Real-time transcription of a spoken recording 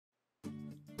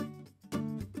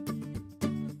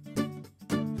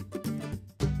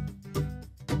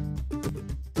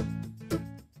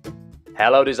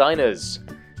Hello designers!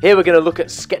 Here we're going to look at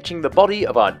sketching the body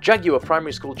of our Jaguar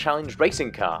Primary School Challenge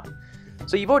racing car.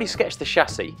 So you've already sketched the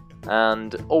chassis,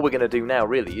 and all we're going to do now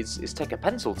really is take a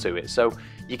pencil to it. So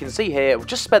you can see here, we've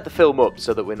just sped the film up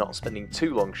so that we're not spending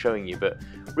too long showing you, but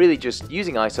really just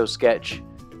using ISO sketch,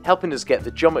 helping us get the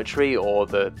geometry or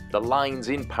the lines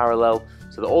in parallel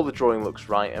so that all the drawing looks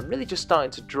right, and really just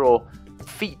starting to draw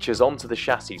features onto the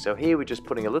chassis. So here we're just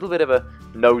putting a little bit of a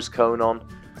nose cone on.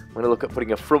 I'm going to look at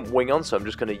putting a front wing on, so I'm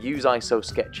just going to use ISO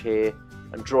sketch here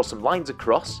and draw some lines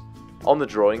across on the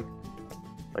drawing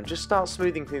and just start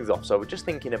smoothing things off. So we're just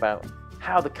thinking about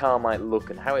how the car might look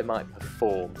and how it might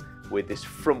perform with this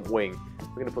front wing.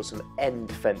 We're going to put some end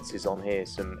fences on here,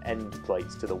 some end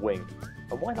plates to the wing,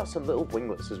 and why not some little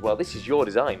winglets as well. This is your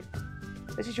design.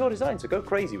 This is your design, so go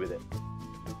crazy with it.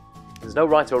 There's no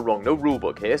right or wrong, no rule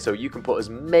book here, so you can put as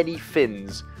many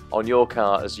fins on your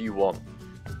car as you want.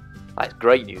 That's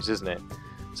great news, isn't it?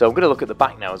 So I'm going to look at the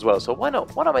back now as well. So why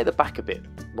not make the back a bit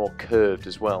more curved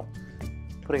as well?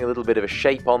 Putting a little bit of a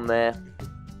shape on there,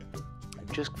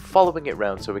 and just following it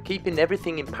round. So we're keeping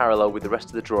everything in parallel with the rest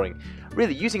of the drawing.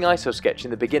 Really, using ISO sketch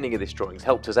in the beginning of this drawing has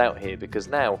helped us out here, because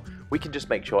now we can just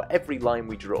make sure every line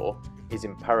we draw is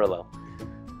in parallel.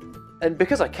 And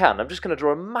because I can, I'm just going to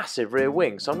draw a massive rear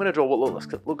wing. So I'm going to draw what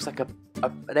looks like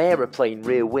an aeroplane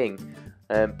rear wing,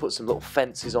 and put some little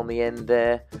fences on the end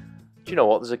there. Do you know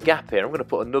what? There's a gap here. I'm going to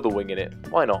put another wing in it.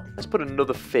 Why not? Let's put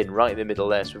another fin right in the middle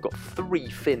there. So we've got 3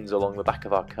 fins along the back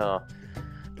of our car.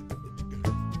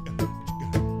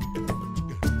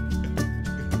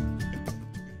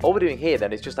 All we're doing here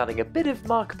then is just adding a bit of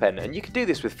marker pen, and you can do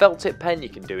this with felt tip pen, you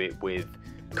can do it with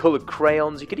coloured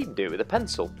crayons, you can even do it with a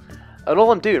pencil. And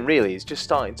all I'm doing really is just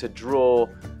starting to draw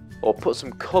or put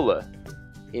some colour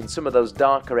in some of those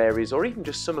darker areas, or even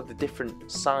just some of the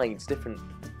different sides, different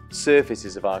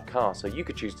surfaces of our car. So you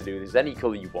could choose to do this any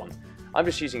colour you want. I'm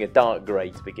just using a dark grey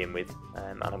to begin with,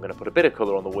 and I'm going to put a bit of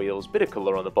colour on the wheels, bit of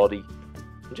colour on the body,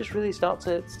 and just really start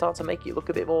to make it look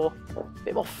a bit more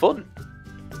fun.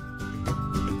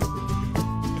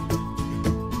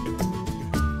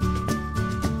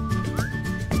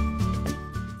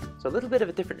 So a little bit of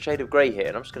a different shade of grey here,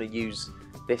 and I'm just going to use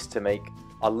this to make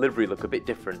our livery look a bit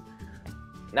different.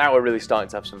 Now we're really starting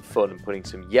to have some fun and putting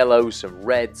some yellows, some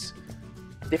reds,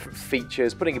 different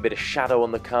features, putting a bit of shadow on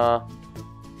the car,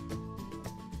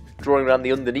 drawing around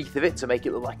the underneath of it to make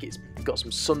it look like it's got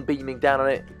some sun beaming down on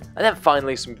it, and then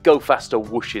finally some go faster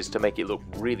whooshes to make it look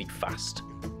really fast.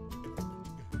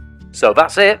 So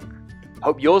that's it.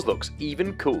 Hope yours looks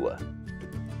even cooler.